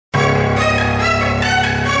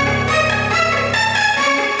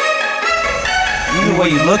way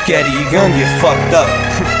you look at it, you're gonna get fucked up.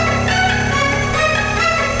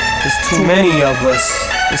 There's too many of us.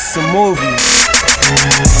 It's a movie.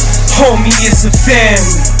 Homie, it's a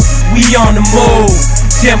family. We on the move.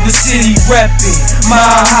 Denver City reppin'. My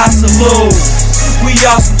high salute. We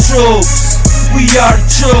are some troops. We are the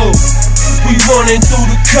truth. We running through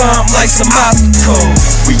the comm like some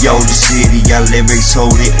obstacles. We own the city, our lyrics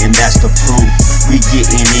hold it, and that's the proof. We get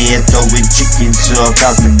in there throwing chickens up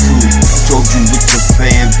out the coop. Told you with the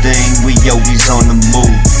fam thing, we always on the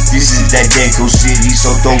move. This is that Danko City, so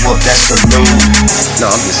throw up that salute. No,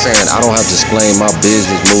 I'm just saying, I don't have to explain my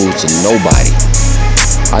business moves to nobody.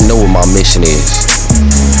 I know what my mission is.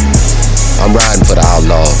 I'm riding for the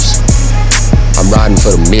outlaws. I'm riding for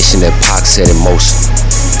the mission that Pac set in motion.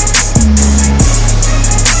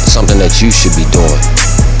 Something that you should be doing,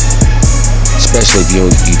 especially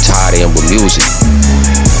if you tied in with music.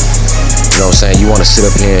 You know what I'm saying? You want to sit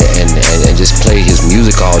up here and just play his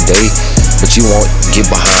music all day, but you won't get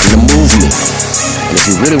behind the movement. And if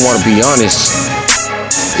you really want to be honest,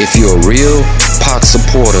 if you're a real Pac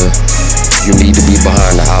supporter, you need to be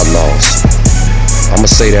behind the outlaws. I'm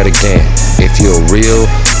gonna say that again. If you're a real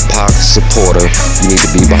Pac supporter, you need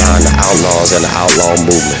to be behind the outlaws and the outlaw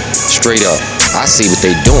movement. Straight up, I see what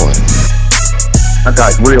they doing. I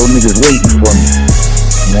got real niggas waiting for me.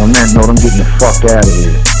 And on that note, I'm getting the fuck out of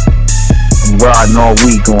here. I'm riding all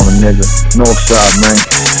week on a nigga. NAWFSIDE, man.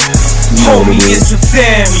 You know what it Homie, is. it's a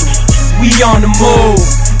family. We on the move.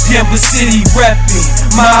 Denver City reppin'.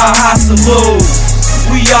 My high salute.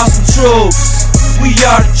 We are some troops. We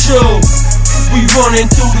are the truth. We running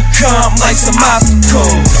through the comm like some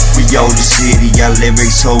obstacles. We own the city, our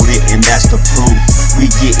lyrics hold it, and that's the proof. We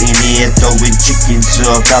get in there throwing chickens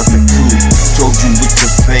up out the coop. Told you with the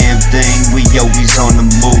fam thing, we always on the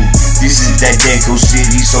move. This is that Danko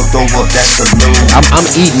City, so throw up that salute. I'm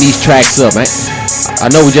eating these tracks up, man. I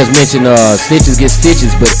know we just mentioned Snitches Get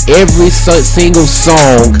Stitches, but every single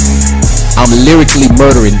song I'm lyrically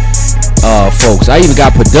murdering folks. I even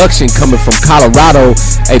got production coming from Colorado.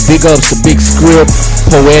 Hey, big ups to Big Script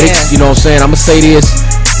Poetics. You know what I'm saying? I'ma say this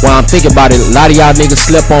while I'm thinking about it. A lot of y'all niggas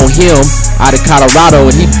slept on him out of Colorado,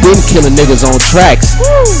 and he been killing niggas on tracks.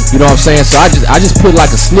 You know what I'm saying? So I just put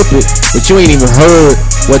like a snippet, but you ain't even heard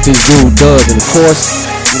what this dude does. And of course,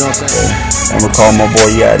 you know what I'm saying? I'm gonna call my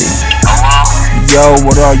boy Yachty. Yo,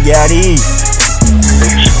 what up, Yachty?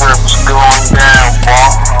 Big Swift, what's going down,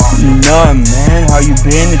 boy? None, man. How you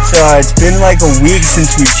been? It's been like a week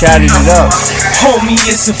since we chatted it up. Homie,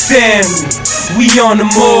 it's a family. We on the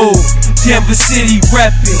move. Denver City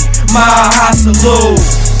reppin'. My high salute.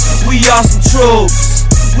 We are some troops.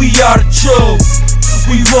 We are the truth.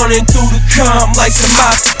 We running through the comm like some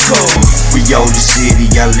obstacles. We own the city,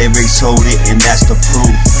 our lyrics hold it, and that's the proof.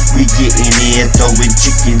 We get in there throwing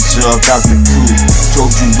chickens up out the coop.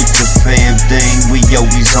 Told you with the fam thing, we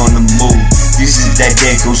always on the move. This is that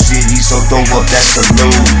Danko City, so throw up that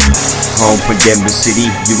salute. Home for Denver City,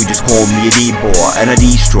 you can just call me a D-boy and a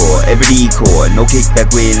D-straw, every D-core. No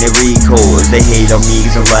kickback when it records. They hate on me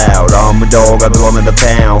cause I'm loud. I'm a dog, I belong in the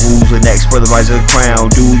pound. Who's the next for the rise of the crown?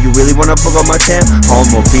 Do you really wanna book on my town?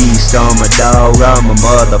 I'm a beast, I'm a dog, I'm a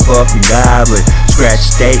motherfucking goblin.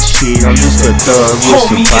 Scratch that shit, I'm just a thug with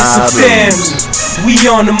some Homie, it's a family. We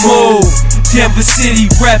on the move. Denver City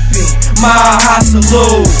reppin'. My high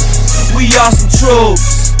salute. We are some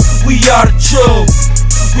troops. We are the truth.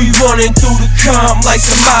 We running through the comm like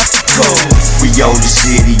some obstacles. We own the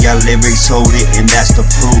city, our lyrics hold it, and that's the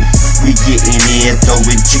proof. We get in there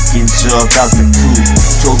throwing chickens up out the coop.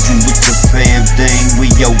 Told you with the fam thing, we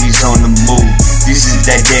always on the move. This is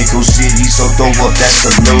that Danko City, so throw up that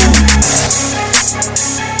salute.